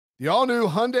The all-new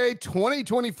Hyundai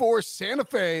 2024 Santa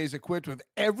Fe is equipped with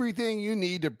everything you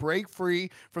need to break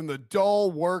free from the dull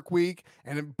work week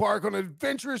and embark on an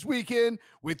adventurous weekend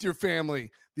with your family.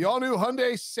 The all-new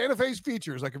Hyundai Santa Fe's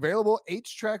features like available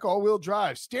H-Track all-wheel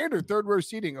drive, standard third-row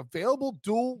seating, available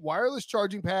dual wireless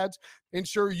charging pads,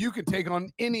 ensure you can take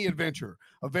on any adventure.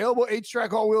 Available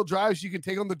H-Track all-wheel drives, you can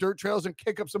take on the dirt trails and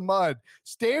kick up some mud.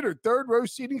 Standard third-row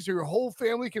seating so your whole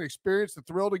family can experience the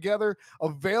thrill together.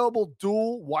 Available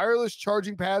dual wireless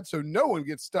charging pads so no one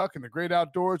gets stuck in the great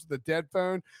outdoors with a dead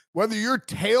phone. Whether you're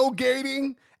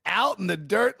tailgating out in the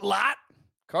dirt lot,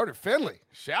 Carter Finley,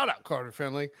 shout out Carter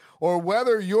Finley, or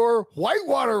whether you're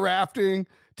whitewater rafting,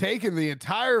 taking the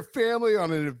entire family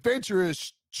on an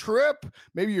adventurous trip,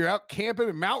 maybe you're out camping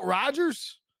in Mount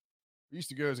Rogers. I used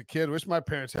to go as a kid. Wish my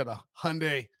parents had a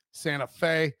Hyundai Santa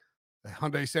Fe. The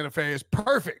Hyundai Santa Fe is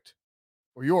perfect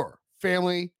for your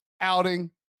family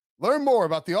outing. Learn more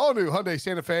about the all-new Hyundai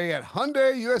Santa Fe at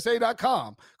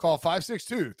HyundaiUSA.com. Call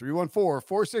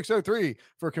 562-314-4603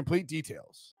 for complete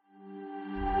details.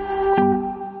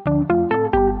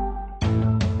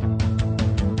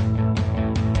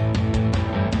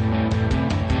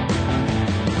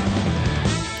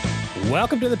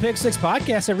 Welcome to the Pick Six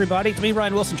Podcast, everybody. It's me,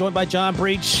 Ryan Wilson, joined by John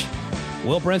Breach.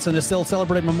 Will Brinson is still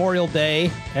celebrating Memorial Day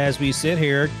as we sit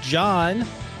here. John,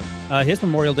 his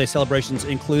Memorial Day celebrations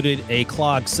included a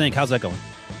clogged sink. How's that going?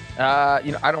 I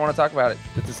don't want to talk about it.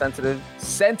 It's a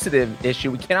sensitive issue.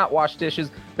 We cannot wash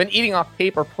dishes. Been eating off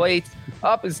paper plates.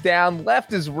 Up is down,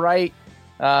 left is right.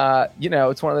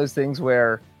 It's one of those things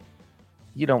where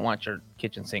you don't want your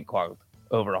kitchen sink clogged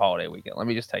over a holiday weekend. Let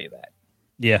me just tell you that.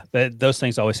 Yeah, those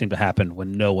things always seem to happen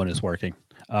when no one is working.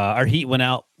 Our heat went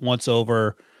out once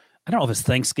over, I don't know if it's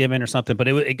Thanksgiving or something, but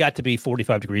it got to be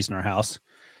 45 degrees in our house.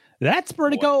 That's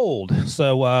pretty cold.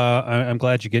 So I'm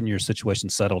glad you're getting your situation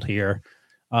settled here.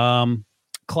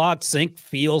 Clogged sink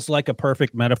feels like a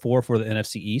perfect metaphor for the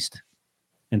NFC East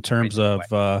in terms of,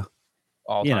 not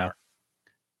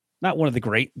one of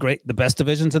the the best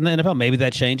divisions in the NFL. Maybe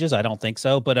that changes. I don't think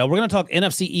so. But we're going to talk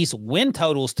NFC East win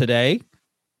totals today.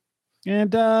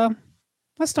 And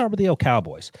let's start with the old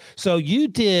Cowboys. So you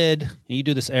do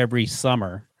this every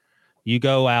summer. You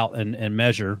go out and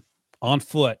measure on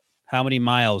foot how many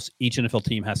miles each NFL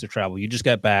team has to travel. You just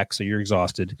got back, so you're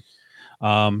exhausted.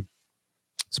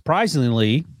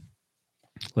 Surprisingly,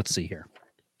 let's see here.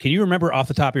 Can you remember off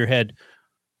the top of your head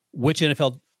which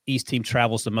NFL East team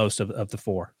travels the most of the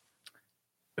four?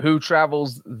 Who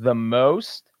travels the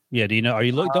most? Yeah, do you know?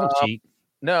 Don't cheat.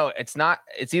 No, it's not.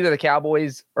 It's either the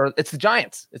Cowboys or it's the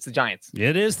Giants. It's the Giants.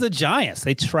 It is the Giants.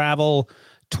 They travel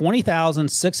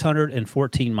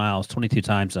 20,614 miles, 22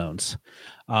 time zones.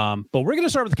 But we're going to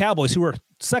start with the Cowboys, who are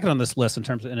second on this list in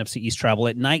terms of NFC East travel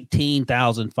at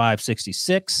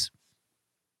 19,566.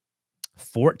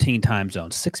 14 time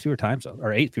zones, 8 fewer time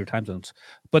zones.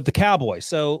 But the Cowboys.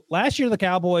 So last year, the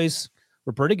Cowboys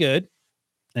were pretty good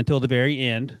until the very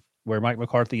end, where Mike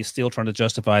McCarthy is still trying to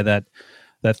justify that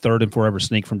third and forever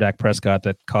sneak from Dak Prescott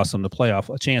that cost them a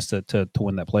chance to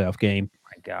win that playoff game.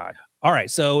 My God. All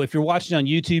right. So if you're watching on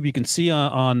YouTube, you can see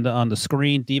on the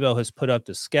screen, Debo has put up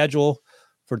the schedule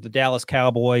for the Dallas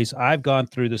Cowboys. I've gone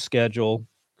through the schedule.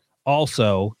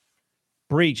 Also,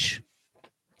 Breach,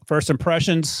 first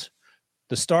impressions.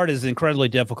 The start is incredibly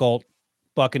difficult.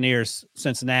 Buccaneers,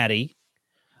 Cincinnati.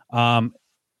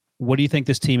 What do you think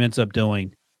this team ends up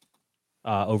doing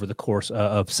over the course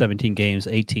of 17 games,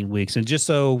 18 weeks? And just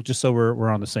so we're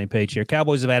on the same page here,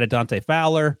 Cowboys have added Dante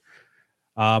Fowler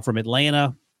from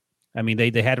Atlanta. I mean,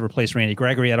 they had to replace Randy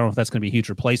Gregory. I don't know if that's going to be a huge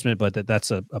replacement, but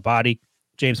that's a body.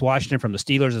 James Washington from the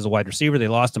Steelers as a wide receiver. They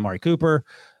lost Amari Cooper.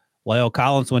 La'el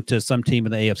Collins went to some team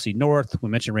in the AFC North. We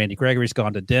mentioned Randy Gregory's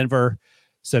gone to Denver.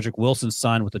 Cedric Wilson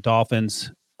signed with the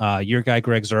Dolphins. Your guy,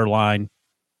 Greg Zuerlein,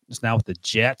 is now with the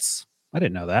Jets. I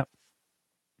didn't know that.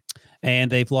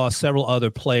 And they've lost several other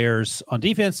players on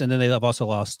defense, and then they have also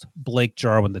lost Blake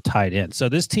Jarwin, the tight end. So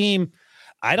this team,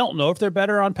 I don't know if they're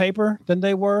better on paper than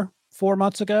they were 4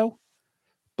 months ago,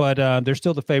 but they're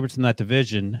still the favorites in that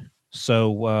division.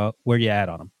 So where you at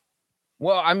on them?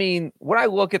 Well, I mean, when I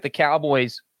look at the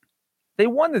Cowboys, they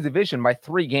won the division by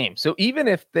 3 games. So even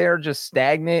if they're just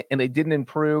stagnant and they didn't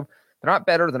improve, they're not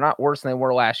better, they're not worse than they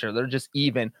were last year. They're just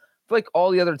even. I feel like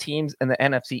all the other teams in the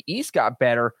NFC East got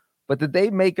better. But did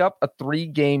they make up a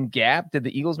 3-game gap? Did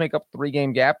the Eagles make up a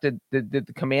 3-game gap? Did the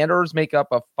Commanders make up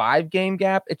a 5-game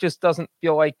gap? It just doesn't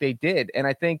feel like they did. And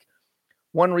I think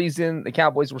one reason the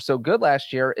Cowboys were so good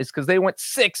last year is because they went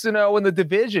 6-0 in the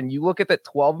division. You look at that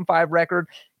 12-5 record,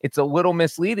 it's a little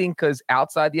misleading because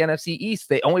outside the NFC East,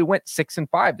 they only went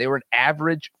 6-5. They were an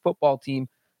average football team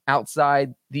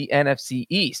outside the NFC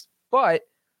East. But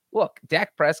look,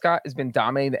 Dak Prescott has been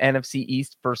dominating the NFC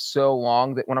East for so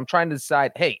long that when I'm trying to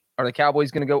decide, hey, are the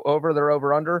Cowboys going to go over their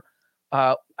over-under?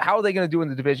 How are they going to do in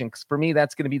the division? Because for me,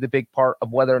 that's going to be the big part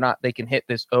of whether or not they can hit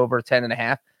this over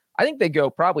 10.5. I think they go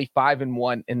probably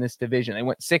 5-1 in this division. They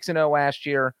went 6-0 last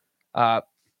year.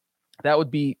 That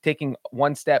would be taking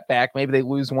one step back. Maybe they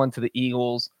lose one to the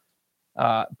Eagles.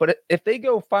 But if they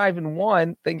go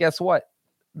 5-1, then guess what?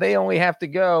 They only have to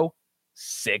go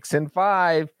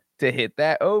 6-5 to hit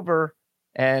that over.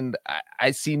 And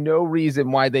I see no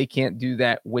reason why they can't do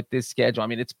that with this schedule. I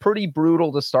mean, it's pretty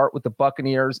brutal to start with the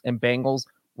Buccaneers and Bengals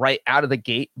right out of the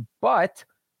gate, but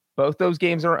both those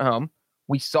games are at home.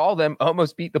 We saw them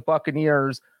almost beat the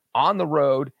Buccaneers on the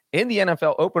road in the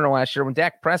NFL opener last year when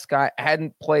Dak Prescott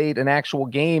hadn't played an actual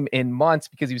game in months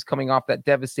because he was coming off that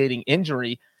devastating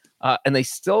injury, and they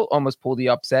still almost pulled the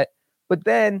upset. But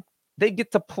then they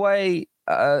get to play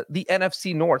the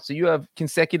NFC North. So you have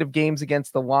consecutive games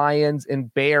against the Lions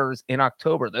and Bears in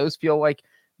October. Those feel like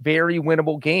very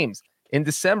winnable games. In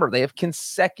December, they have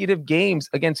consecutive games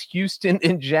against Houston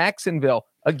and Jacksonville.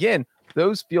 Again,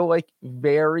 those feel like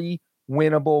very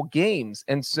winnable games.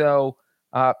 And so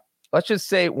let's just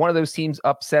say one of those teams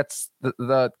upsets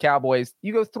the Cowboys.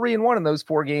 You go 3-1 in those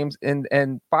 4 games and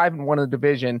 5-1 in the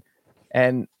division,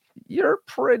 and you're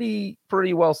pretty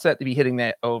well set to be hitting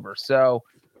that over. So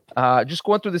just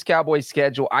going through this Cowboys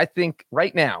schedule, I think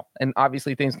right now, and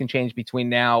obviously things can change between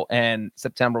now and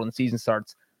September when the season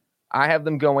starts, I have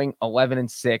them going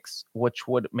 11-6, which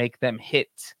would make them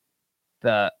hit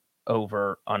the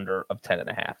over under of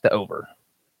 10.5, the over.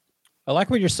 I like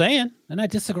what you're saying, and I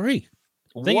disagree.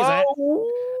 Thing is,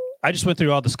 I just went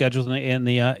through all the schedules in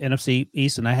the NFC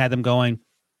East, and I had them going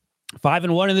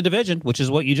 5-1 in the division, which is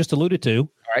what you just alluded to.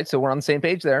 All right, so we're on the same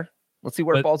page there. Let's see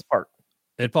where it falls apart.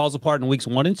 It falls apart in weeks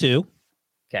 1 and 2.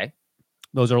 Okay.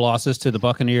 Those are losses to the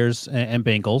Buccaneers and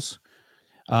Bengals.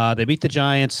 They beat the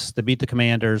Giants. They beat the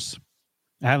Commanders.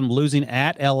 I have them losing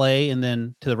at LA and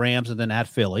then to the Rams and then at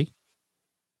Philly.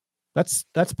 That's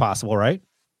possible, right?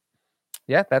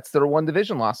 Yeah, that's their one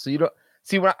division loss. So you don't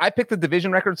see when I picked the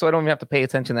division record, so I don't even have to pay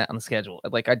attention to that on the schedule.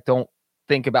 Like I don't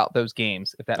think about those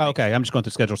games. If that okay, I'm just going through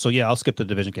the schedule. So yeah, I'll skip the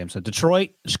division games. So Detroit,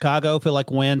 Chicago feel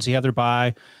like wins. You have their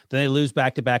bye. Then they lose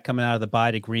back to back coming out of the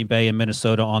bye to Green Bay and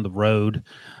Minnesota on the road.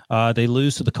 They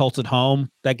lose to the Colts at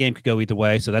home. That game could go either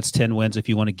way. So that's 10 wins if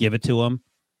you want to give it to them.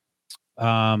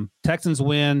 Texans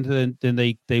win. Then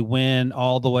they win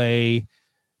all the way.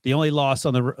 The only loss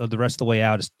on the rest of the way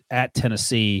out is at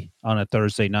Tennessee on a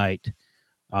Thursday night,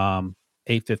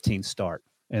 8:15 start,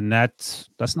 and that's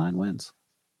 9 wins.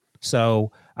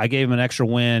 So I gave them an extra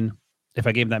win. If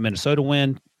I gave them that Minnesota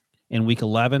win in week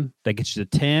 11, that gets you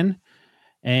to 10.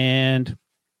 And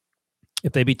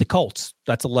if they beat the Colts,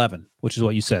 that's 11, which is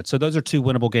what you said. So those are 2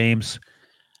 winnable games.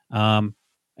 And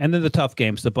then the tough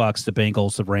games, the Bucs, the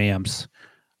Bengals, the Rams,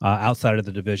 outside of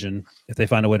the division. If they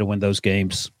find a way to win those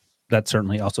games, that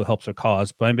certainly also helps their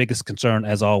cause. But my biggest concern,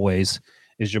 as always,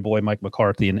 is your boy Mike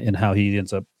McCarthy and how he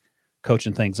ends up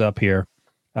coaching things up here.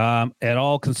 At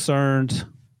all concerned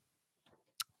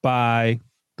by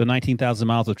the 19,000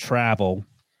 miles of travel,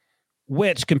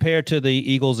 which compared to the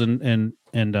Eagles and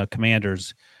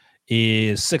Commanders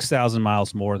is 6,000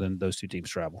 miles more than those 2 teams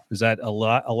travel. Is that a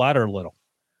lot or a little?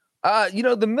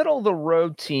 The middle of the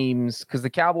road teams, because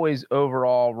the Cowboys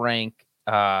overall rank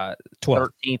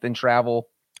 13th in travel.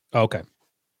 Okay.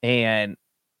 And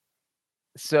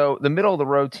so the middle of the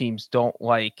road teams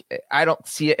I don't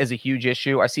see it as a huge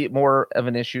issue. I see it more of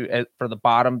an issue for the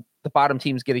bottom. The bottom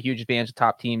teams get a huge advantage. The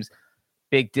top teams,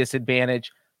 big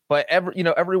disadvantage. But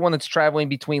everyone that's traveling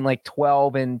between like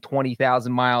 12 and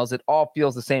 20,000 miles, it all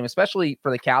feels the same, especially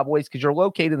for the Cowboys, because you're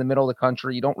located in the middle of the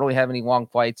country. You don't really have any long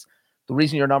flights. The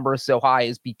reason your number is so high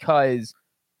is because,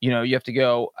 you have to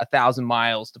go 1,000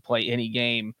 miles to play any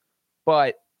game,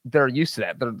 but they're used to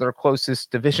that. Their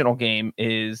closest divisional game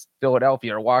is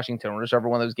Philadelphia or Washington, or whichever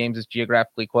one of those games is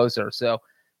geographically closer. So,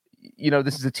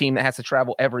 this is a team that has to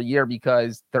travel every year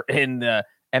because they're in the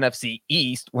NFC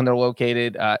East when they're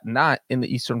located not in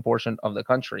the eastern portion of the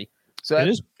country. So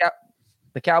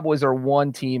the Cowboys are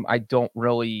one team I don't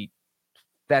really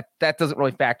that doesn't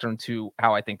really factor into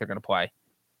how I think they're going to play.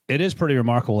 It is pretty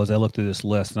remarkable as I look through this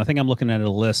list, and I think I'm looking at a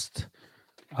list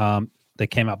that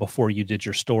came out before you did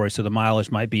your story, so the mileage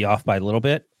might be off by a little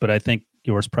bit, but I think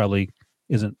yours probably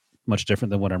isn't much different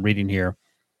than what I'm reading here.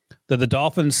 The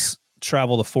Dolphins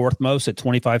travel the 4th most at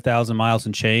 25,000 miles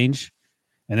and change,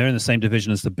 and they're in the same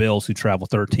division as the Bills, who travel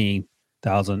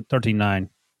 13,900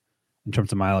 in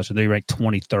terms of mileage, and they rank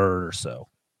 23rd or so.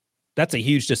 That's a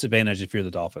huge disadvantage if you're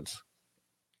the Dolphins,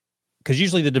 because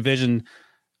usually the division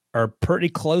are pretty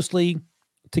closely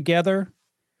together.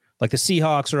 like the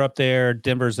Seahawks are up there.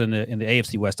 Denver's in the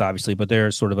AFC West, obviously, but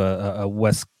they're sort of a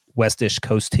westish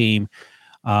coast team.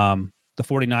 The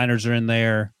 49ers are in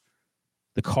there.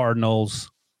 The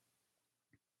Cardinals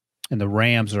and the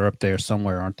Rams are up there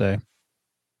somewhere, aren't they?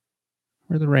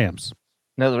 Where are the Rams?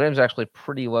 No, the Rams are actually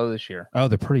pretty low this year. Oh,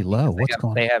 they're pretty low. What's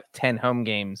going on? They have 10 home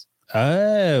games.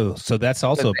 Oh, so that's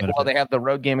also a benefit. Well, they have the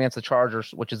road game against the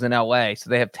Chargers, which is in LA. So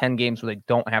they have 10 games where they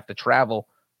don't have to travel.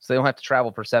 So they don't have to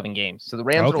travel for 7 games. So the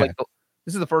Rams are like,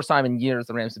 this is the first time in years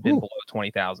the Rams have been below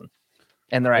 20,000.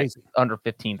 And they're at under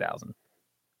 15,000.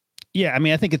 Yeah, I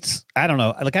mean, I think I don't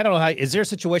know. Like, I don't know how, is there a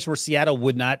situation where Seattle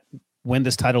would not win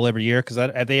this title every year? Because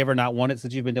have they ever not won it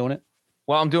since you've been doing it?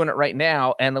 Well, I'm doing it right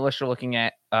now, and the list you're looking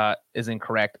at is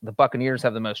incorrect. The Buccaneers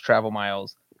have the most travel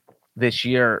miles this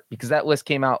year because that list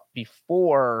came out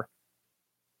before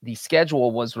the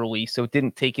schedule was released, so it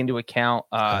didn't take into account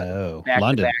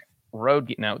back-to-back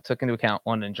road. No, it took into account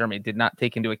London and Germany. It did not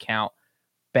take into account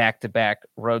back-to-back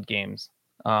road games.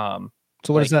 So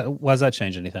what is that? Why does that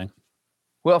change anything?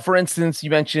 Well, for instance, you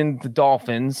mentioned the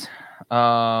Dolphins.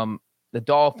 The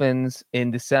Dolphins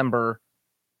in December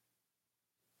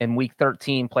in week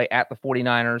 13 play at the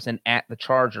 49ers and at the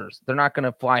Chargers. They're not going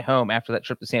to fly home after that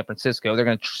trip to San Francisco. They're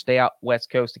going to stay out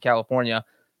west coast to California,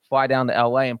 fly down to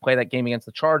LA and play that game against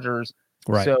the Chargers.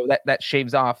 Right. So that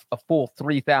shaves off a full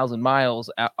 3,000 miles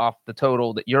off the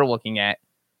total that you're looking at.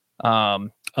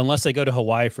 Unless they go to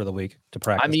Hawaii for the week to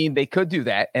practice. I mean, they could do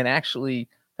that. And actually,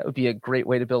 that would be a great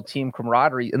way to build team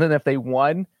camaraderie. And then if they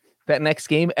won that next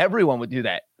game, everyone would do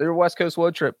that. Their West Coast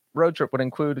road trip would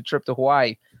include a trip to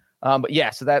Hawaii. But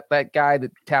yeah, so that guy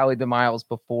that tallied the miles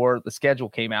before the schedule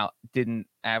came out didn't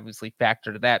obviously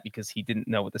factor to that because he didn't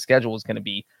know what the schedule was going to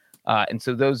be. And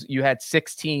so you had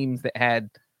 6 teams that had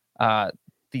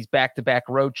these back-to-back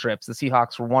road trips. The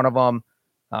Seahawks were one of them.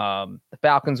 The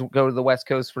Falcons go to the West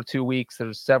Coast for 2 weeks.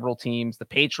 There's several teams. The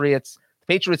Patriots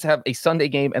have a Sunday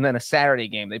game and then a Saturday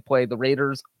game. They play the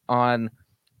Raiders on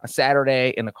a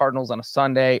Saturday and the Cardinals on a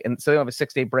Sunday. And so they have a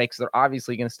 6-day break. So they're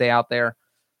obviously going to stay out there.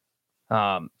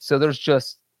 So there's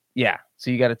just,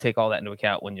 so you got to take all that into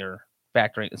account when you're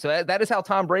factoring. So that is how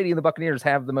Tom Brady and the Buccaneers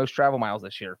have the most travel miles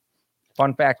this year.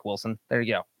 Fun fact, Wilson. There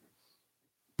you go.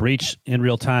 Breach in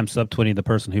real time subtweeting the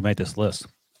person who made this list.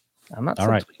 I'm not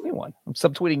subtweeting anyone. I'm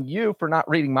subtweeting you for not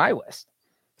reading my list.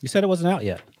 You said it wasn't out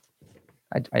yet.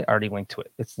 I already linked to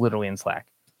it. It's literally in Slack.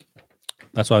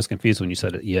 That's why I was confused when you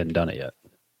said you hadn't done it yet.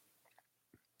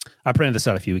 I printed this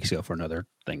out a few weeks ago for another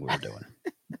thing we were doing.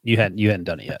 You hadn't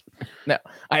done it yet. No,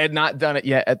 I had not done it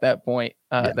yet at that point.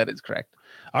 That is correct.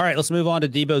 All right, let's move on to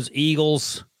Debo's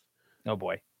Eagles. Oh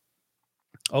boy.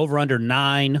 Over under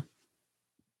 9.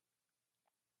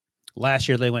 Last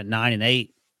year they went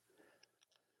 9-8.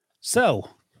 So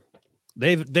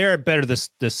they're better this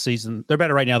season. They're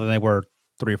better right now than they were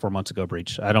 3 or 4 months ago,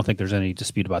 Breach. I don't think there's any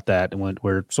dispute about that. And when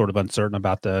we're sort of uncertain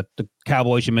about the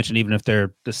Cowboys, you mentioned, even if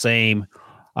they're the same,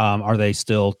 are they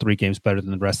still 3 games better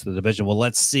than the rest of the division? Well,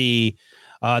 let's see.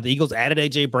 The Eagles added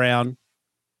A.J. Brown.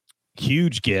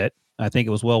 Huge get. I think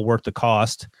it was well worth the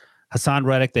cost. Hassan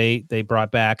Reddick, they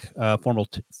brought back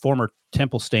former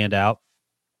Temple standout.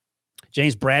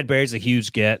 James Bradbury's a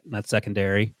huge get. That's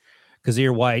secondary.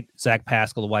 Kazir White, Zach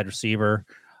Pascal, the wide receiver.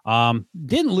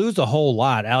 Didn't lose a whole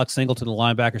lot. Alex Singleton, the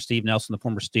linebacker, Steve Nelson, the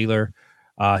former Steeler.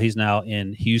 He's now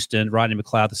in Houston. Rodney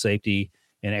McLeod, the safety,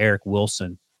 and Eric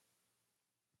Wilson.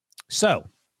 So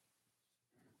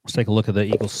let's take a look at the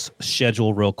Eagles'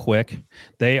 schedule real quick.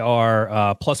 They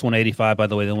are plus 185, by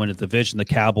the way. They win the division. The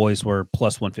Cowboys were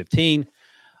plus 115.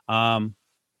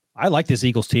 I like this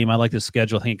Eagles team. I like this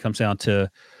schedule. I think it comes down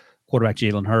to quarterback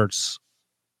Jalen Hurts.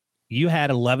 You had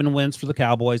 11 wins for the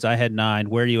Cowboys. I had 9.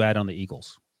 Where are you at on the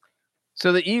Eagles?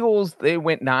 So the Eagles, they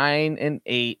went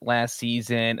 9-8 last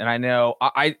season. And I know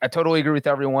I totally agree with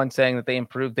everyone saying that they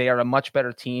improved. They are a much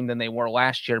better team than they were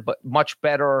last year, but much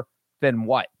better than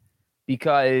what?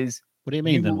 Because what do you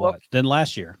mean what? Than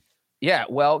last year? Yeah.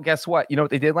 Well, guess what? You know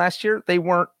what they did last year? They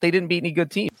didn't beat any good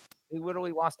teams. They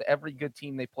literally lost to every good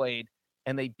team they played,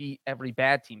 and they beat every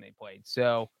bad team they played.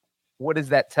 So what does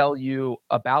that tell you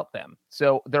about them?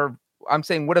 So I'm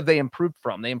saying, what have they improved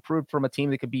from? They improved from a team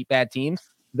that could beat bad teams.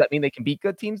 Does that mean they can beat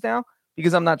good teams now?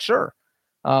 Because I'm not sure.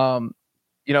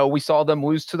 We saw them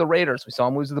lose to the Raiders. We saw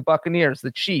them lose to the Buccaneers,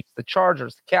 the Chiefs, the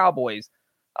Chargers, the Cowboys.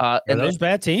 Are those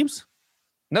bad teams?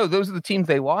 No, those are the teams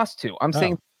they lost to. I'm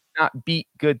saying not beat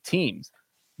good teams.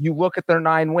 You look at their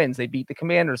 9 wins. They beat the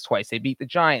Commanders twice. They beat the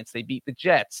Giants. They beat the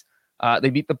Jets. They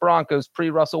beat the Broncos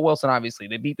pre-Russell Wilson, obviously.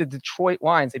 They beat the Detroit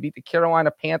Lions. They beat the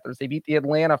Carolina Panthers. They beat the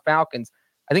Atlanta Falcons.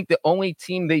 I think the only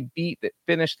team they beat that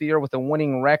finished the year with a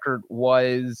winning record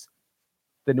was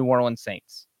the New Orleans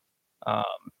Saints.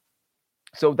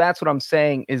 So that's what I'm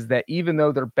saying is that even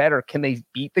though they're better, can they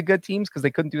beat the good teams? Because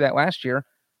they couldn't do that last year.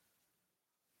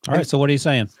 All right. So what are you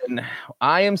saying? And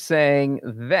I am saying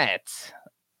that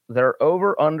they're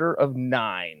over under of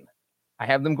 9. I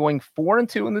have them going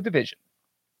 4-2 in the division.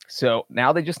 So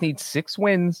now they just need 6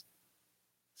 wins.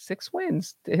 6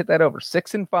 wins to hit that over.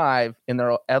 6-5 in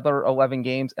their other 11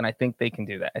 games. And I think they can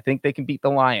do that. I think they can beat the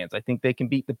Lions. I think they can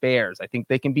beat the Bears. I think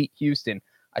they can beat Houston.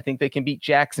 I think they can beat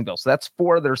Jacksonville. So that's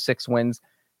 4 of their 6 wins.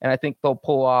 And I think they'll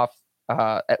pull off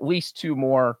at least 2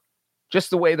 more. Just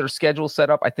the way their schedule's set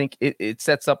up, I think it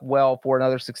sets up well for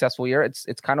another successful year. It's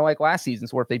kind of like last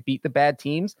season's where if they beat the bad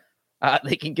teams,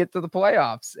 they can get to the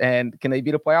playoffs. And can they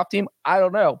beat a playoff team? I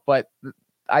don't know. But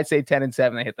I'd say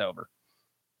 10-7, they hit the over.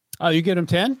 Oh, you give them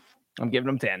 10? I'm giving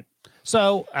them 10.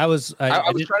 So I was trying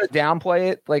to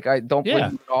downplay it. Like I don't believe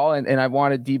him at all. And I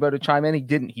wanted Debo to chime in. He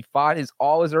didn't. He fought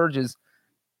all his urges.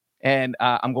 And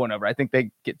I'm going over. I think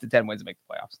they get to 10 wins and make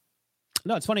the playoffs.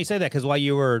 No, it's funny you say that because while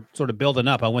you were sort of building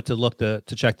up, I went to look to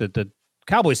check the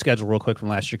Cowboys schedule real quick from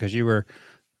last year because you were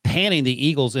panning the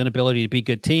Eagles' inability to beat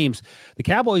good teams. The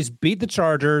Cowboys beat the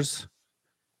Chargers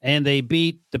and they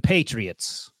beat the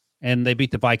Patriots and they beat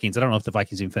the Vikings. I don't know if the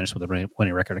Vikings even finished with a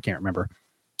winning record. I can't remember.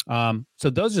 So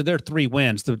those are their 3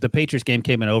 wins. The Patriots game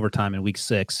came in overtime in week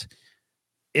 6.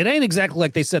 It ain't exactly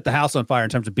like they set the house on fire in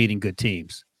terms of beating good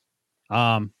teams. They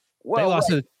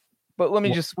lost But let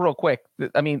me just real quick.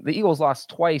 I mean, the Eagles lost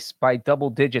twice by double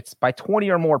digits, by 20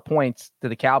 or more points to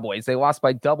the Cowboys. They lost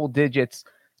by double digits.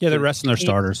 Yeah, they're resting their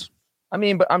starters. I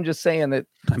mean, but I'm just saying that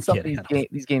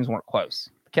these games weren't close.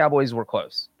 The Cowboys were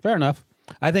close. Fair enough.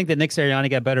 I think that Nick Sirianni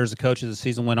got better as a coach as the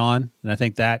season went on, and I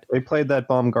think that they played that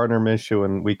Baumgartner Minshew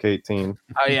in Week 18.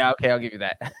 Oh yeah, okay, I'll give you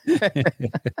that.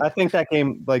 I think that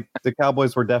game, like the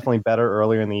Cowboys were definitely better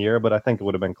earlier in the year, but I think it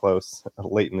would have been close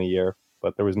late in the year.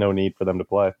 But there was no need for them to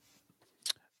play.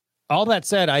 All that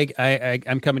said,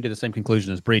 I'm coming to the same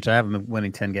conclusion as Breach. I have them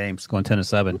winning 10 games, going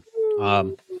 10-7.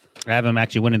 I have them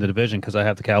actually winning the division because I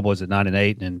have the Cowboys at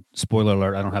 9-8, and spoiler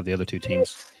alert, I don't have the other 2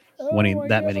 teams winning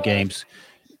that many games.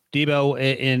 Debo,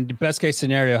 in best case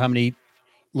scenario, how many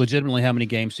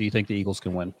games do you think the Eagles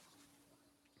can win?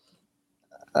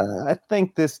 I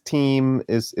think this team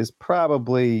is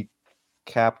probably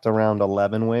capped around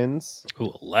 11 wins.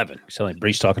 Ooh, 11. It's only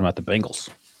Breach talking about the Bengals.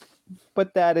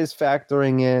 But that is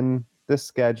factoring in the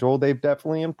schedule. They've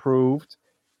definitely improved.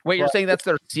 Wait, you're saying that's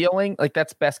their ceiling? Like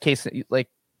that's best case? Like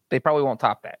they probably won't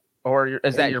top that, or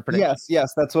is that your prediction?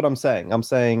 Yes, that's what I'm saying. I'm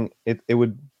saying it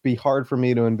would be hard for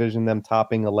me to envision them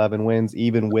topping 11 wins,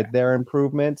 even with their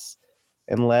improvements,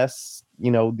 unless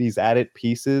these added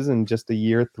pieces and just a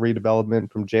year 3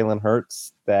 development from Jalen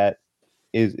Hurts that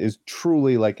is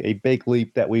truly like a big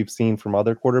leap that we've seen from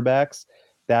other quarterbacks.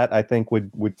 That I think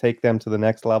would take them to the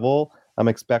next level. I'm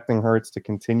expecting Hurts to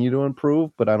continue to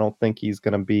improve, but I don't think he's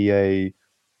going to be a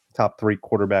top 3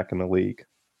 quarterback in the league.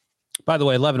 By the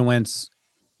way, 11 wins.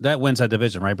 That wins that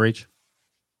division, right, Breach?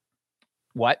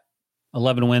 What?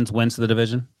 11 wins the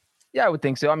division? Yeah, I would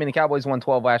think so. I mean, the Cowboys won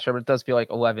 12 last year, but it does feel like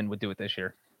 11 would do it this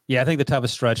year. Yeah, I think the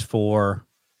toughest stretch for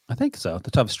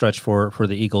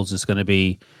the Eagles is going to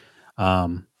be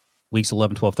weeks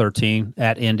 11, 12, 13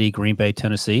 at Indy, Green Bay,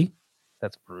 Tennessee.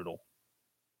 That's brutal.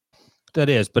 That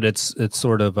is, but it's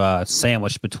sort of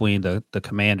sandwiched between the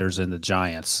Commanders and the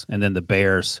Giants, and then the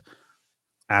Bears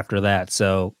after that.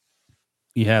 So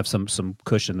you have some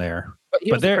cushion there.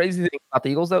 But the crazy thing about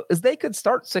the Eagles, though, is they could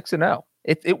start 6-0.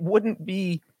 It wouldn't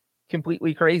be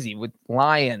completely crazy with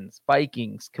Lions,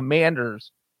 Vikings,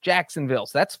 Commanders, Jacksonville.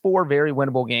 So that's 4 very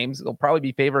winnable games. They'll probably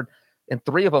be favored in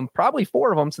 3 of them, probably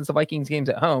 4 of them, since the Vikings game's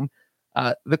at home.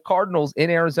 The Cardinals in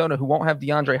Arizona, who won't have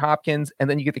DeAndre Hopkins, and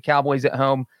then you get the Cowboys at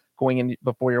home going in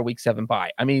before your week 7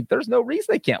 bye. I mean, there's no reason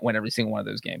they can't win every single one of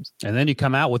those games. And then you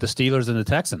come out with the Steelers and the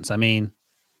Texans. I mean,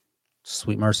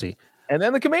 sweet mercy. And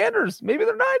then the Commanders, maybe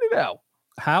they're 9-0.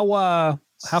 How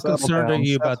concerned are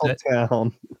you about that?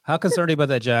 How concerned are you about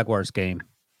that Jaguars game,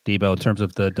 Debo, in terms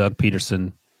of the Doug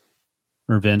Peterson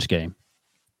revenge game?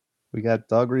 We got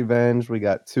Doug revenge. We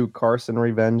got 2 Carson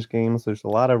revenge games. There's a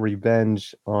lot of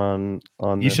revenge on.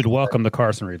 You should welcome the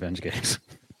Carson revenge games.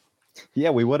 Yeah,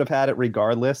 we would have had it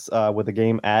regardless with a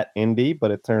game at Indy,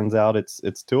 but it turns out it's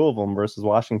 2 of them versus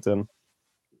Washington.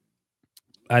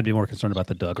 I'd be more concerned about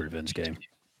the Doug revenge game.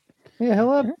 Yeah,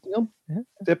 he'll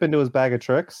dip into his bag of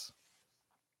tricks.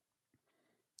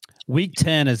 Week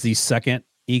 10 is the second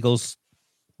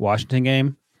Eagles-Washington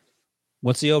game.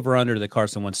 What's the over-under that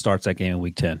Carson Wentz starts that game in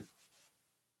Week 10?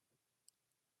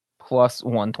 Plus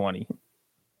 120.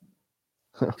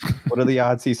 What are the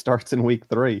odds he starts in Week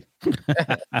 3?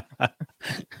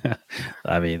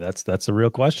 I mean, that's a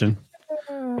real question.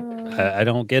 I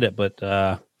don't get it, but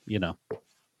you know,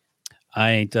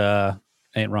 I ain't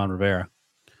Ron Rivera.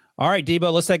 All right,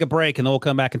 Debo, let's take a break, and then we'll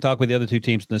come back and talk with the other two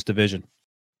teams in this division.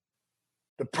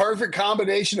 The perfect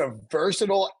combination of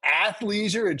versatile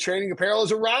athleisure and training apparel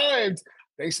has arrived.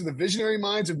 Thanks to the visionary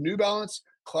minds of New Balance,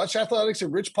 Clutch Athletics,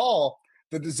 and Rich Paul,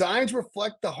 the designs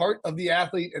reflect the heart of the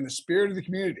athlete and the spirit of the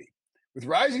community. With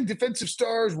rising defensive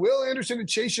stars Will Anderson and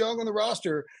Chase Young on the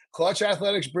roster, Clutch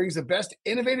Athletics brings the best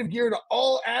innovative gear to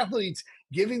all athletes,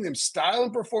 giving them style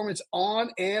and performance on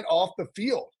and off the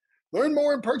field. Learn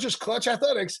more and purchase Clutch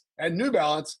Athletics at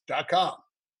newbalance.com.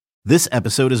 This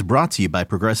episode is brought to you by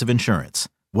Progressive Insurance.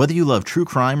 Whether you love true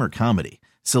crime or comedy,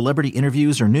 celebrity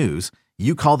interviews or news,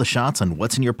 you call the shots on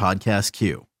what's in your podcast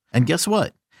queue. And guess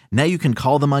what? Now you can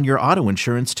call them on your auto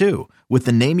insurance too with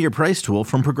the Name Your Price tool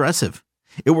from Progressive.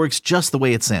 It works just the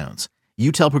way it sounds.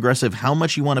 You tell Progressive how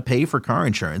much you want to pay for car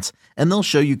insurance, and they'll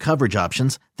show you coverage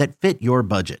options that fit your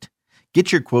budget.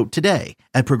 Get your quote today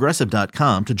at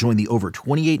Progressive.com to join the over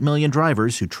 28 million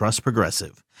drivers who trust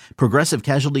Progressive. Progressive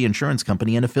Casualty Insurance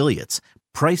Company and Affiliates.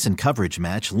 Price and coverage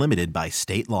match limited by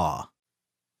state law.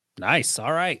 Nice.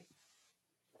 All right.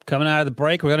 Coming out of the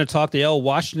break, we're going to talk the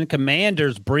Washington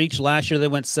Commanders breach. Last year, they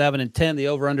went 7-10. The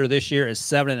over-under this year is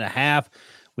 7.5.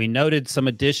 We noted some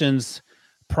additions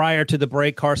prior to the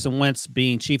break, Carson Wentz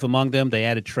being chief among them. They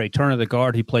added Trey Turner, the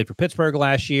guard. He played for Pittsburgh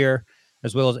last year,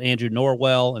 as well as Andrew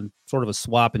Norwell, and sort of a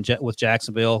swap with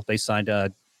Jacksonville. They signed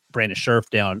Brandon Scherf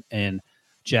down in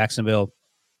Jacksonville.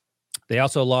 They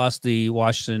also lost the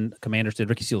Washington Commanders to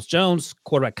Ricky Seals-Jones,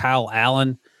 quarterback Kyle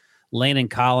Allen. Landon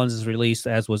Collins is released,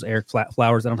 as was Eric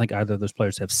Flowers. I don't think either of those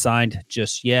players have signed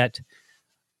just yet.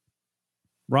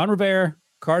 Ron Rivera,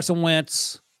 Carson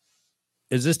Wentz.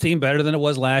 Is this team better than it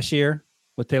was last year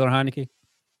with Taylor Heineke?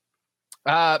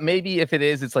 Maybe if it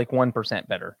is, it's like 1%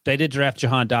 better. They did draft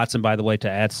Jahan Dotson, by the way, to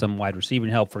add some wide receiving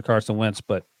help for Carson Wentz,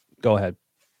 but go ahead.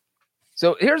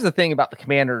 So here's the thing about the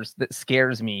Commanders that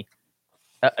scares me.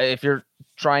 If you're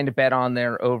trying to bet on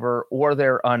their over or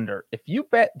their under, if you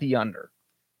bet the under,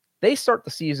 they start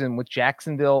the season with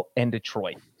Jacksonville and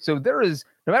Detroit. So there is,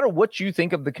 no matter what you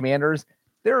think of the Commanders,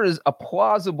 there is a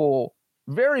plausible,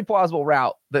 very plausible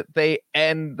route that they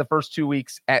end the first 2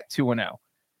 weeks at 2-0.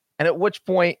 And at which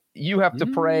point you have to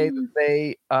pray that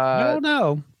they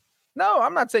No,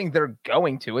 I'm not saying they're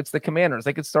going to. It's the Commanders.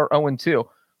 They could start 0-2.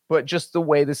 But just the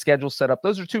way the schedule's set up,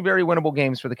 those are two very winnable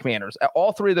games for the Commanders.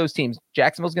 All three of those teams,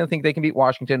 Jacksonville's going to think they can beat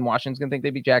Washington. Washington's going to think they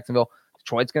beat Jacksonville.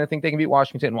 Detroit's going to think they can beat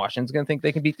Washington. Washington's going to think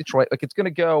they can beat Detroit. Like, it's going to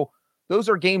go. Those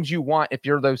are games you want if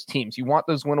you're those teams. You want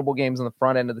those winnable games on the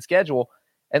front end of the schedule.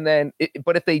 And then,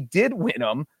 but if they did win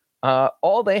them,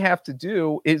 all they have to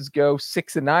do is go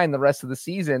 6-9 the rest of the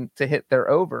season to hit their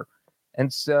over.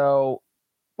 And so,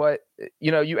 but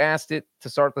you asked it to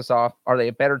start this off. Are they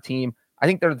a better team? I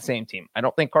think they're the same team. I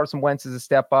don't think Carson Wentz is a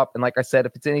step up. And like I said,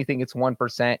 if it's anything, it's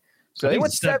 1%. So they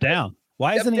went step down.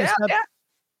 Why isn't he a step? Yeah.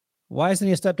 Why isn't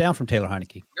he a step down from Taylor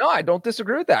Heineke? No, I don't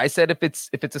disagree with that. I said if it's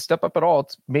a step up at all,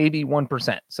 it's maybe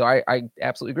 1%. So I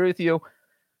absolutely agree with you.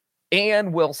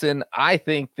 And Wilson, I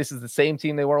think this is the same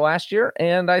team they were last year.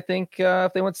 And I think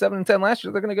if they went 7-10 last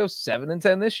year, they're going to go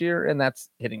 7-10 this year. And that's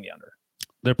hitting the under.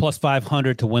 They're plus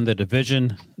 500 to win the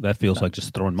division. That feels like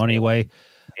just throwing money away.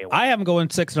 I have them going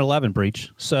 6-11 breach.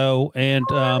 So, and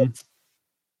I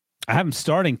have them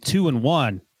starting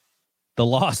 2-1. The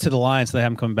loss to the Lions, they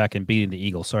have them coming back and beating the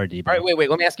Eagles. Sorry, Debo. All right, wait.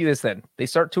 Let me ask you this then. They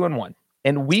start 2-1.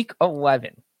 In week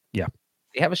 11, yeah,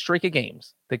 they have a streak of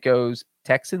games that goes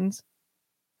Texans,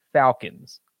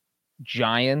 Falcons,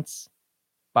 Giants,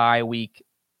 bye week,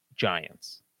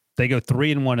 Giants. They go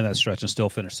 3-1 in that stretch and still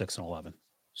finish 6-11.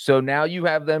 So now you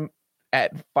have them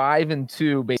at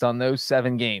 5-2 based on those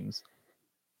 7 games.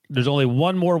 There's only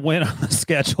one more win on the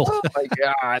schedule. Oh my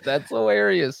God, that's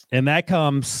hilarious. And that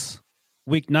comes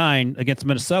week 9 against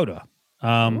Minnesota.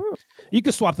 You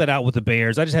could swap that out with the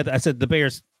Bears. I said the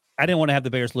Bears. I didn't want to have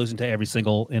the Bears losing to every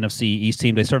single NFC East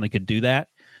team. They certainly could do that.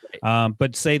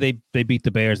 But say they beat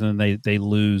the Bears and then they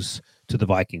lose to the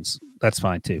Vikings. That's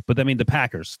fine too. But I mean, the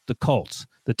Packers, the Colts,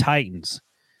 the Titans.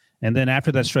 And then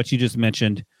after that stretch you just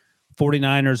mentioned,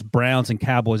 49ers, Browns, and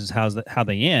Cowboys is how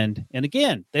they end. And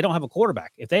again, they don't have a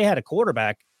quarterback. If they had a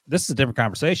quarterback, this is a different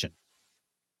conversation.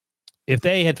 If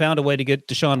they had found a way to get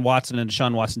Deshaun Watson and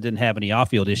Deshaun Watson didn't have any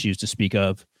off-field issues to speak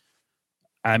of,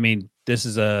 I mean, this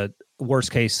is a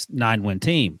worst-case 9-win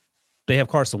team. They have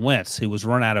Carson Wentz, who was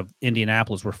run out of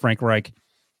Indianapolis, where Frank Reich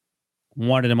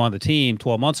wanted him on the team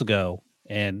 12 months ago,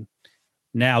 and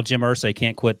now Jim Irsay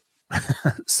can't quit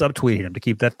subtweeting him to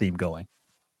keep that theme going.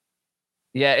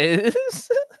 Yeah,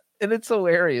 And it's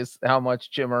hilarious how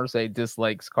much Jim Irsay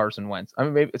dislikes Carson Wentz. I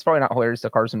mean, maybe it's probably not hilarious to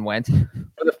Carson Wentz,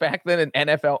 but the fact that an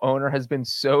NFL owner has been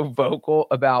so vocal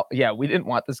about, we didn't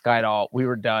want this guy at all. We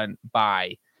were done.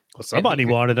 Bye. Well, somebody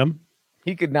wanted him.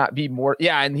 He could not be more.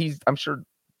 Yeah, and I'm sure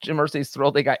Jim Irsay's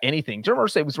thrilled they got anything. Jim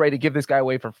Irsay was ready to give this guy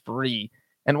away for free,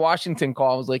 and Washington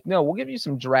called was like, no, we'll give you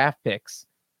some draft picks.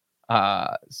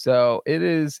 So it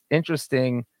is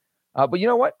interesting. But you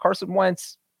know what? Carson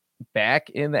Wentz back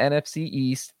in the NFC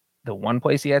East, the one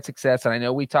place he had success. And I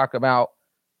know we talk about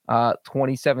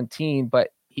 2017, but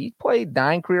he played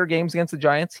 9 career games against the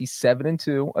Giants. He's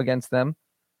 7-2 against them.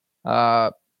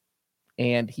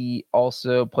 And he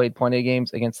also played plenty of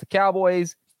games against the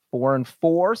Cowboys,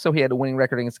 4-4. So he had a winning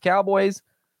record against the Cowboys.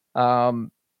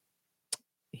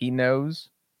 He knows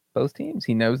both teams.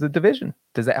 He knows the division.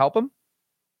 Does that help him?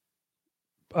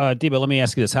 Debo, let me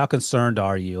ask you this. How concerned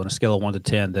are you on a scale of 1 to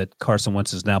 10 that Carson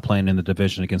Wentz is now playing in the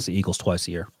division against the Eagles twice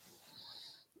a year?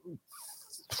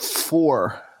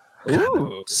 4.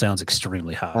 Ooh. Sounds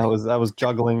extremely high. I was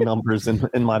juggling numbers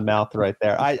in my mouth right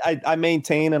there. I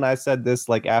maintain, and I said this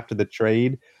like after the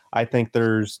trade, I think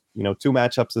there's 2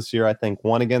 matchups this year. I think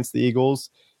one against the Eagles,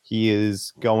 he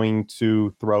is going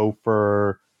to throw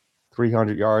for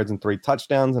 300 yards and 3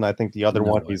 touchdowns, and I think the other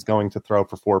one he's going to throw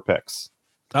for 4 picks.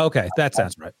 Okay, that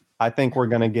sounds right. I think we're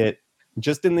going to get,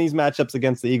 just in these matchups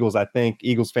against the Eagles, I think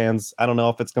Eagles fans, I don't know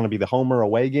if it's going to be the home or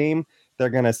away game, they're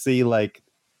going to see like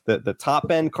the top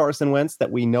end Carson Wentz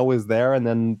that we know is there, and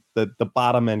then the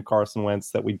bottom end Carson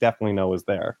Wentz that we definitely know is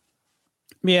there.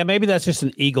 Yeah, maybe that's just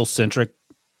an Eagle-centric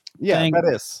thing.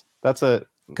 That is. That's a...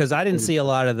 Because I didn't see a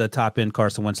lot of the top end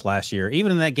Carson Wentz last year.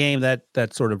 Even in that game, that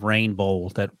sort of rain bowl,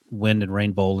 that wind and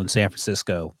rain bowl in San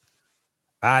Francisco.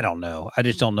 I don't know. I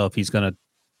just don't know if he's going to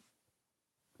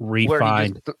refine. Where he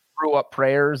just threw up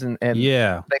prayers and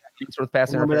yeah. With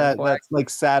passing. Remember that's like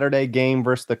Saturday game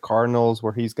versus the Cardinals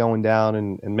where he's going down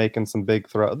and making some big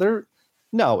throw.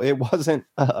 No, it wasn't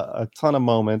a ton of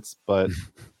moments, but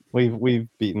we've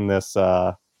beaten this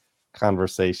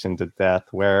conversation to death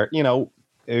where,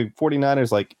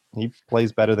 49ers, like, he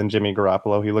plays better than Jimmy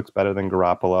Garoppolo. He looks better than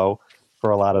Garoppolo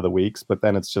for a lot of the weeks, but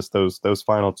then it's just those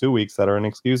final 2 weeks that are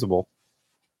inexcusable.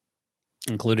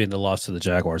 Including the loss to the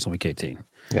Jaguars in Week 18.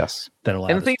 Yes.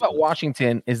 And the thing about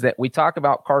Washington is that we talk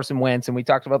about Carson Wentz and we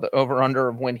talked about the over-under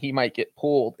of when he might get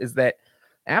pulled, is that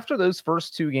after those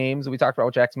first 2 games we talked about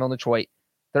with Jacksonville and Detroit,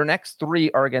 their next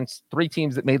 3 are against 3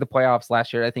 teams that made the playoffs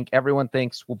last year. I think everyone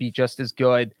thinks will be just as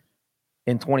good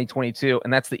in 2022,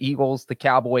 and that's the Eagles, the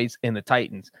Cowboys, and the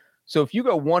Titans. So if you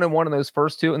go 1-1 in those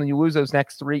first 2 and then you lose those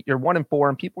next 3, you're 1-4,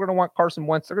 and people are going to want Carson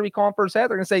Wentz. They're going to be calling for his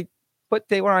head. They're going to say, put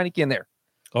Taylor Heinicke in there.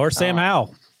 Or Sam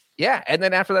Howell. Yeah, and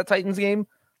then after that Titans game,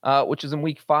 which is in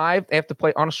Week 5, they have to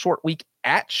play on a short week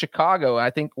at Chicago. I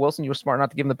think, Wilson, you were smart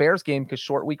not to give them the Bears game because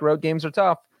short week road games are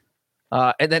tough.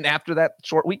 And then after that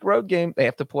short week road game, they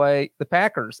have to play the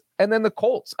Packers and then the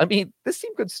Colts. I mean, this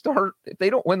team could start, if they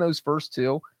don't win those first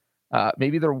 2,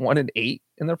 maybe they're 1-8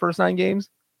 in their first 9 games.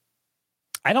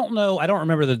 I don't know. I don't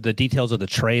remember the details of the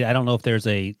trade. I don't know if there's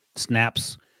a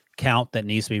snaps count that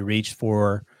needs to be reached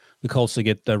for the Colts to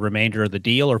get the remainder of the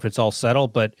deal or if it's all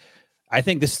settled. But I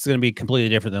think this is going to be completely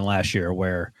different than last year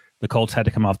where the Colts had to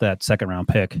come off that 2nd-round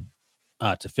pick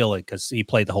to Philly because he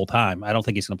played the whole time. I don't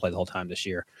think he's going to play the whole time this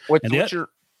year. What's your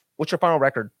final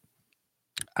record?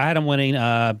 I had him winning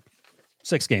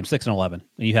 6 games, 6-11. And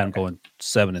you had him going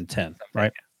 7-10,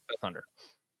 right? Both under.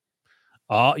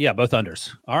 Yeah, both unders.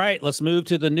 All right, let's move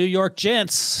to the New York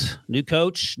Gents. New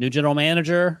coach, new general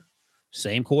manager,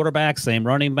 same quarterback, same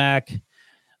running back.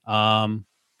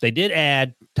 They did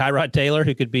add Tyrod Taylor,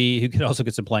 who could also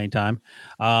get some playing time.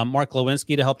 Mark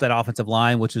Lewinsky to help that offensive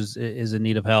line, which is in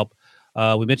need of help.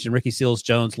 We mentioned Ricky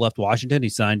Seals-Jones left Washington. He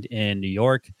signed in New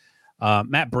York.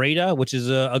 Matt Breida, which is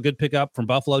a good pickup from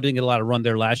Buffalo. Didn't get a lot of run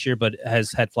there last year, but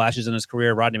has had flashes in his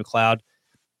career. Rodney McLeod.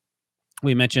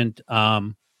 We mentioned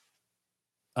Rodney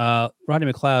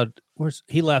McLeod.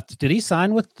 He left? Did he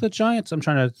sign with the Giants? I'm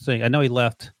trying to think. I know he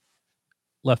left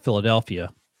Philadelphia.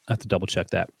 I have to double check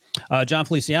that. John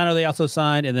Feliciano, they also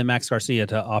signed, and then Max Garcia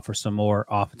to offer some more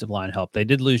offensive line help. They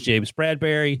did lose James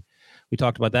Bradbury. We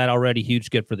talked about that already. Huge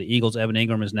get for the Eagles. Evan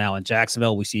Ingram is now in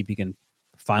Jacksonville. We see if he can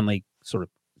finally sort of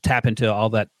tap into all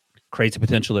that crazy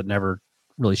potential that never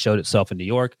really showed itself in New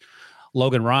York.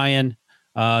 Logan Ryan,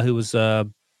 who was a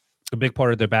big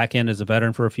part of their back end as a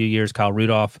veteran for a few years. Kyle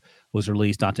Rudolph was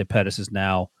released. Dante Pettis is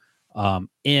now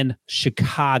in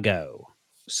Chicago.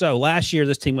 So last year,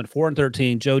 this team went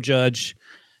 4-13. Joe Judge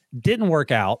didn't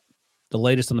work out. The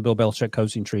latest on the Bill Belichick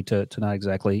coaching tree to not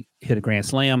exactly hit a grand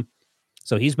slam.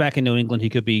 So he's back in New England. He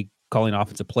could be calling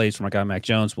offensive plays for my guy Mac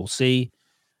Jones. We'll see.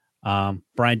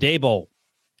 Brian Daboll,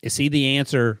 is he the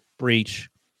answer, Breach,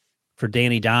 for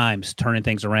Danny Dimes turning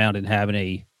things around and having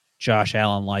a Josh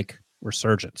Allen-like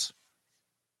resurgence?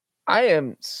 I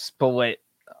am split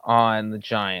on the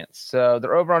Giants. So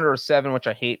they're over under a 7, which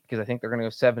I hate because I think they're going to go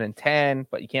 7-10,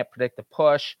 but you can't predict the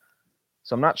push.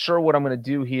 So I'm not sure what I'm going to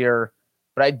do here,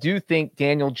 but I do think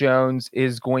Daniel Jones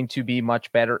is going to be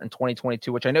much better in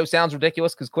 2022, which I know sounds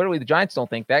ridiculous because clearly the Giants don't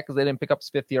think that because they didn't pick up his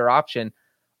 5th-year option.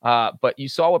 But you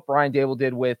saw what Brian Daboll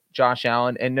did with Josh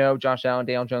Allen, and no, Josh Allen and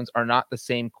Daniel Jones are not the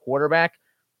same quarterback,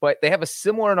 but they have a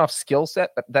similar enough skill set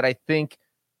that I think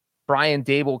Brian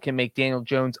Daboll can make Daniel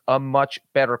Jones a much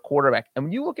better quarterback. And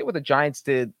when you look at what the Giants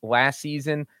did last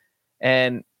season,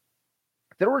 and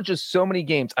there were just so many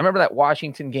games. I remember that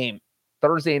Washington game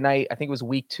Thursday night, I think it was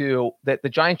week 2, that the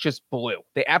Giants just blew.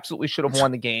 They absolutely should have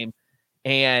won the game.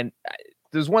 And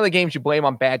it was one of the games you blame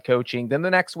on bad coaching. Then the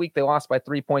next week, they lost by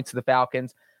 3 points to the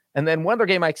Falcons. And then one other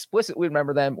game I explicitly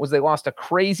remember them was they lost a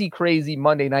crazy, crazy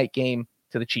Monday night game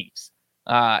to the Chiefs.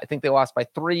 I think they lost by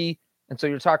 3. And so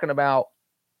you're talking about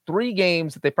 3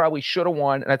 games that they probably should have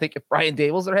won. And I think if Brian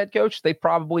Daboll's their head coach, they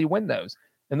probably win those.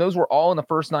 And those were all in the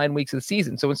first 9 weeks of the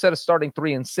season. So instead of starting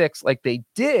 3-6 like they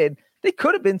did, they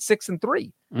could have been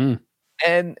 6-3.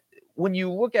 And when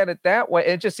you look at it that way,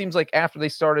 it just seems like after they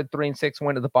started 3-6,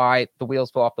 went to the bye, the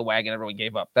wheels fell off the wagon, everyone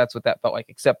gave up. That's what that felt like,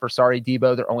 except for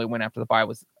Debo. Their only win after the bye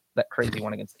was that crazy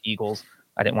one against the Eagles.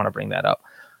 I didn't want to bring that up.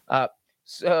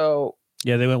 So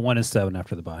yeah, they went 1-7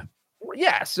 after the bye.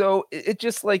 Yeah, so it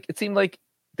just like it seemed like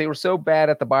they were so bad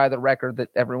at the bye of the record that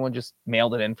everyone just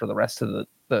mailed it in for the rest of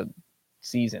the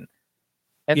season.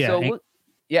 And yeah, so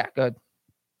yeah, go ahead.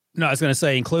 No, I was going to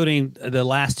say, including the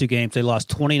last 2 games, they lost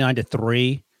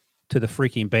 29-3 to the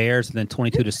freaking Bears, and then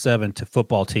 22-7 to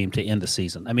football team to end the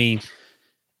season. I mean,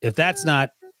 if that's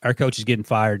not our coach is getting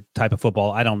fired type of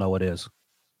football, I don't know what is.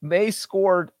 They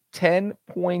scored 10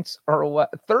 points or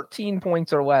 13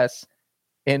 points or less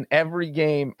in every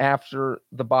game after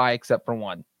the bye, except for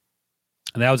one.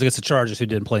 And that was against the Chargers, who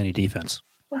didn't play any defense.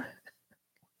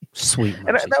 Sweet.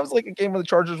 And that was like a game where the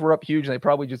Chargers were up huge, and they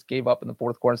probably just gave up in the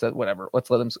 4th quarter and said, whatever, let's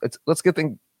let them, let's get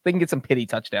them, they can get some pity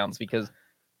touchdowns because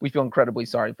we feel incredibly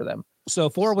sorry for them. So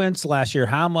 4 wins last year.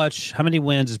 How many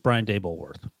wins is Brian Daboll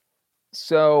worth?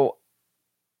 So,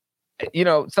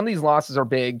 some of these losses are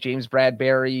big. James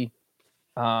Bradbury,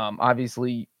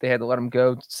 obviously they had to let him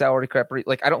go. Salary cap,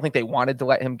 like I don't think they wanted to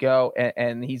let him go,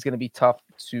 and he's going to be tough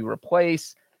to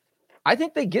replace. I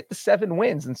think they get the 7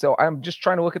 wins. And so I'm just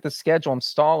trying to look at the schedule. I'm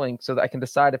stalling so that I can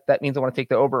decide if that means I want to take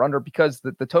the over under because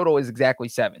the total is exactly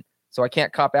 7. So I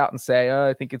can't cop out and say,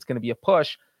 I think it's going to be a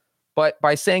push. But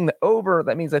by saying the over,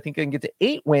 that means I think I can get to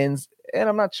 8 wins. And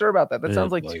I'm not sure about that. That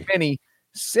sounds like too many.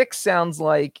 6 sounds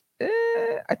like,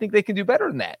 I think they can do better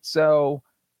than that. So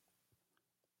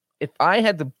if I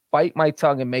had to bite my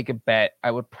tongue and make a bet,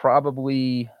 I would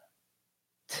probably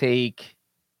take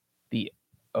the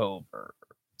over.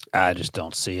 I just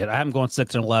don't see it. I'm going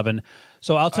 6-11.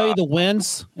 So I'll tell you the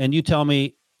wins, and you tell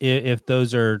me if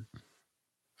those are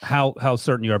how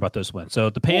certain you are about those wins. So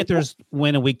the Panthers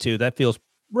win in week 2. That feels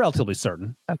relatively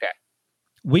certain. Okay.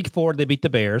 Week 4, they beat the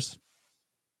Bears.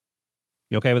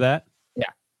 You okay with that?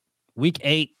 Yeah. Week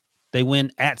 8, they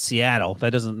win at Seattle. That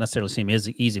doesn't necessarily seem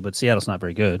easy, but Seattle's not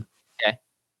very good. Okay.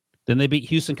 Then they beat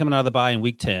Houston coming out of the bye in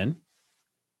week 10.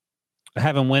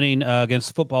 Having winning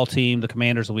against football team, the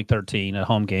Commanders in week 13, a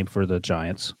home game for the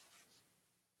Giants.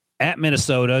 At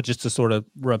Minnesota, just to sort of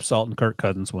rub salt in Kirk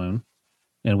Cousins' wound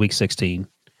in week 16.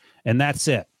 And that's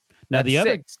it. Now, that's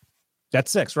 6.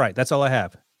 That's 6, right. That's all I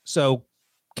have. So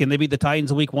can they beat the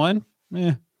Titans in week 1?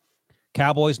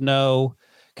 Cowboys, no.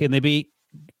 Can they beat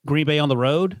Green Bay on the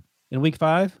road in week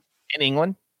 5? In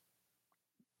England?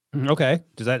 Okay.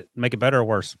 Does that make it better or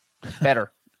worse?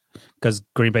 Better. Because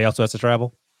Green Bay also has to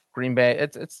travel? Green Bay,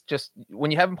 it's just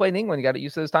when you haven't played in England, you got to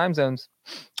use those time zones.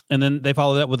 And then they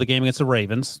followed that with the game against the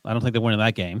Ravens. I don't think they're winning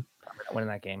that game. Not winning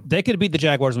that game. They could beat the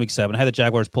Jaguars in week 7. I had the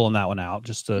Jaguars pulling that one out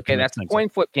just to. Okay, that's a coin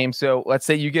flip game. So let's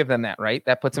say you give them that, right?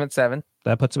 That puts them at 7.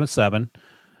 That puts them at 7.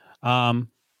 And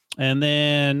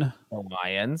then the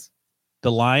Lions.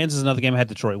 The Lions is another game I had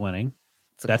Detroit winning.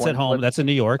 That's at home. That's in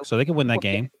New York, so they can win that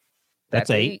game. That's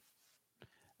 8.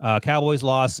 Cowboys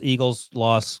loss, Eagles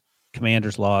loss,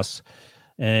 Commanders loss.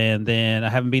 And then I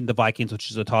haven't beaten the Vikings,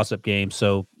 which is a toss-up game,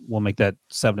 so we'll make that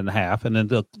 7.5. And then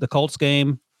the Colts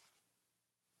game,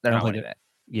 they're not winning that.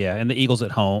 Yeah, and the Eagles at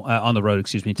home on the road,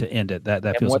 excuse me, to end it.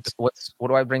 That feels. What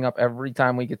do I bring up every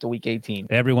time we get to week 18?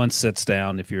 Everyone sits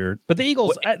down but the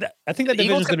Eagles. I think that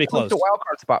division's going to be close. The wild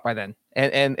card spot by then,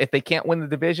 and if they can't win the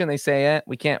division, they say,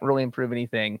 we can't really improve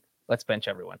anything. Let's bench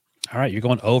everyone. All right, you're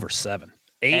going over 7.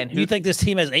 8. And you think this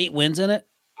team has 8 wins in it?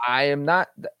 I am not.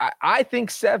 I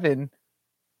think 7,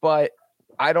 but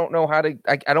I don't know how to.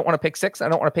 I don't want to pick 6. I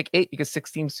don't want to pick 8 because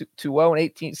 6 seems too low and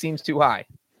 8 seems too high.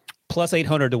 Plus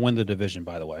 800 to win the division,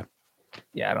 by the way.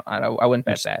 Yeah, I wouldn't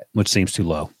bet that. Which seems too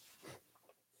low.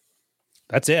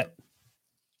 That's it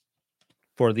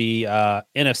for the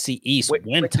NFC East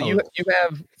win total. So you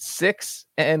have 6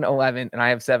 and 11, and I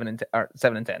have 7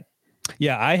 and 10.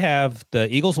 Yeah, I have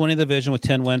the Eagles winning the division with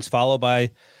 10 wins, followed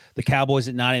by the Cowboys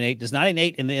at 9 and 8. Does 9 and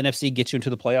 8 in the NFC get you into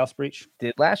the playoffs, Breach?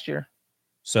 Did last year.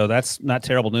 So that's not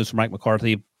terrible news for Mike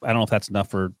McCarthy. I don't know if that's enough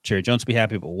for Jerry Jones to be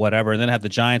happy, but whatever. And then I have the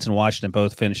Giants and Washington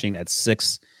both finishing at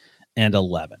 6 and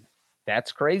 11.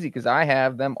 That's crazy because I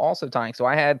have them also tying. So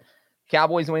I had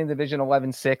Cowboys winning the division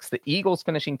 11-6, the Eagles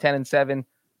finishing 10 and 7,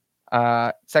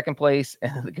 second place,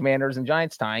 and the Commanders and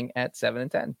Giants tying at 7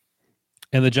 and 10.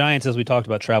 And the Giants, as we talked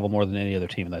about, travel more than any other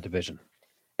team in that division.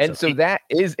 And so that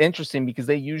is interesting because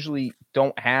they usually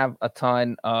don't have a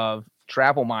ton of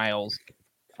travel miles.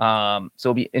 So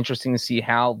it'll be interesting to see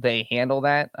how they handle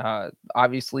that.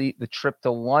 Obviously, the trip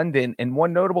to London, and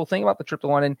one notable thing about the trip to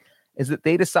London is that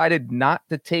they decided not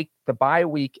to take the bye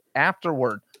week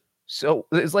afterward. So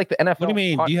it's like the NFL. What do you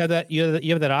mean? Do you have that?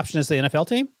 You have that option as the NFL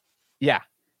team? Yeah.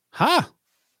 Huh.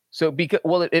 So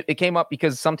it came up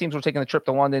because some teams were taking the trip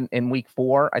to London in week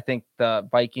 4. I think the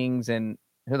Vikings and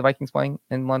who are the Vikings playing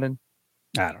in London?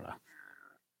 I don't know.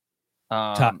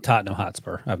 Tottenham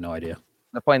Hotspur. I have no idea.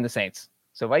 They're playing the Saints.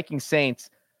 So Vikings Saints.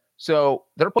 So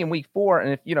they're playing week 4.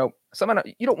 And if you don't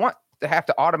want to have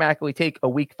to automatically take a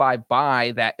week 5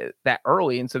 bye that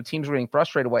early. And so teams were getting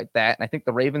frustrated with that. And I think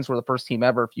the Ravens were the first team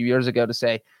ever a few years ago to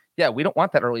say, yeah, we don't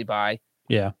want that early bye.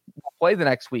 Yeah. We'll play the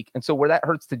next week. And so where that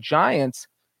hurts the Giants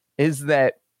is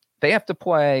that they have to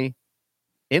play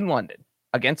in London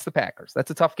against the Packers. That's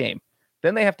a tough game.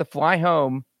 Then they have to fly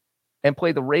home and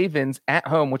play the Ravens at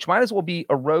home, which might as well be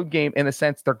a road game in the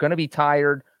sense they're going to be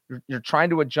tired. You're trying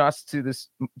to adjust to this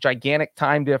gigantic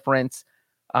time difference.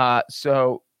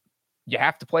 So you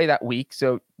have to play that week.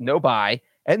 So no bye.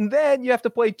 And then you have to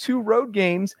play 2 road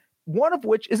games, one of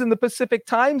which is in the Pacific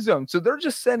time zone. So they're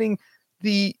just sending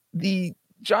the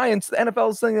Giants, the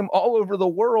NFL is sending them all over the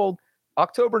world.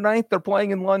 October 9th, they're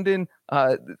playing in London.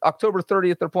 October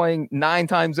 30th, they're playing 9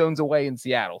 time zones away in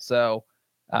Seattle. So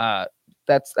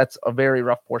that's a very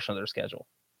rough portion of their schedule.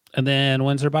 And then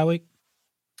when's their bye week?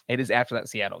 It is after that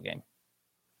Seattle game.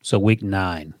 So week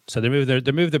 9. So they moved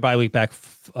their bye week back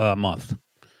a month.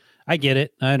 I get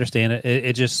it. I understand it.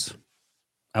 It just,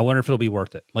 I wonder if it'll be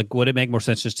worth it. Like, would it make more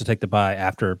sense just to take the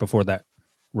bye before that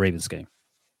Ravens game?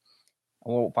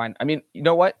 We'll find. I mean, you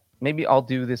know what? Maybe I'll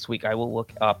do this week. I will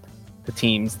look up the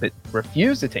teams that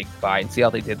refuse to take the bye and see how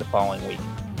they did the following week.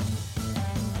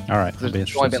 All right.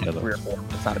 There's only been like 3 or 4.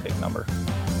 It's not a big number.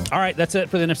 All right. That's it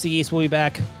for the NFC East. We'll be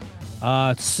back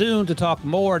soon to talk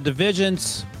more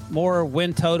divisions, more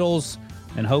win totals,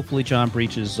 and hopefully John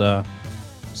Breach's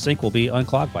sink will be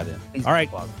unclogged by then. All right.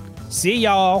 See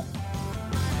y'all.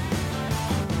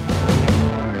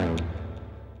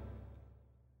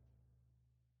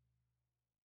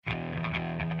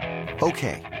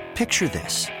 Okay, picture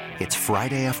this. It's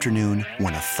Friday afternoon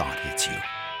when a thought hits you.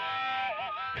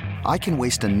 I can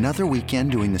waste another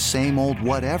weekend doing the same old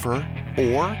whatever,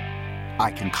 or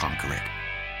I can conquer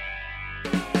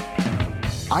it.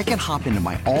 I can hop into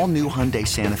my all-new Hyundai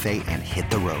Santa Fe and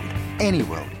hit the road. Any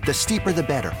road. The steeper, the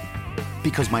better.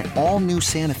 Because my all-new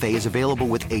Santa Fe is available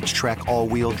with H-Track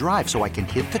all-wheel drive, so I can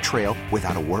hit the trail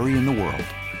without a worry in the world.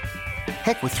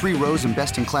 Heck, with 3 rows and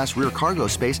best-in-class rear cargo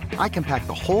space, I can pack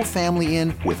the whole family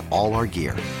in with all our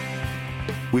gear.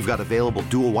 We've got available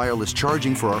dual wireless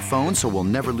charging for our phones, so we'll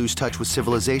never lose touch with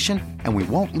civilization, and we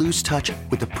won't lose touch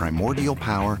with the primordial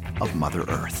power of Mother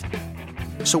Earth.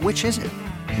 So which is it?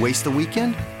 Waste the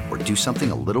weekend or do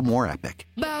something a little more epic?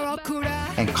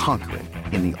 And conquer it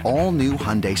in the all-new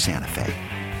Hyundai Santa Fe.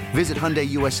 Visit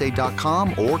HyundaiUSA.com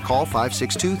or call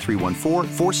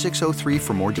 562-314-4603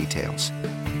 for more details.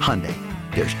 Hyundai,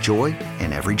 there's joy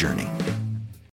in every journey.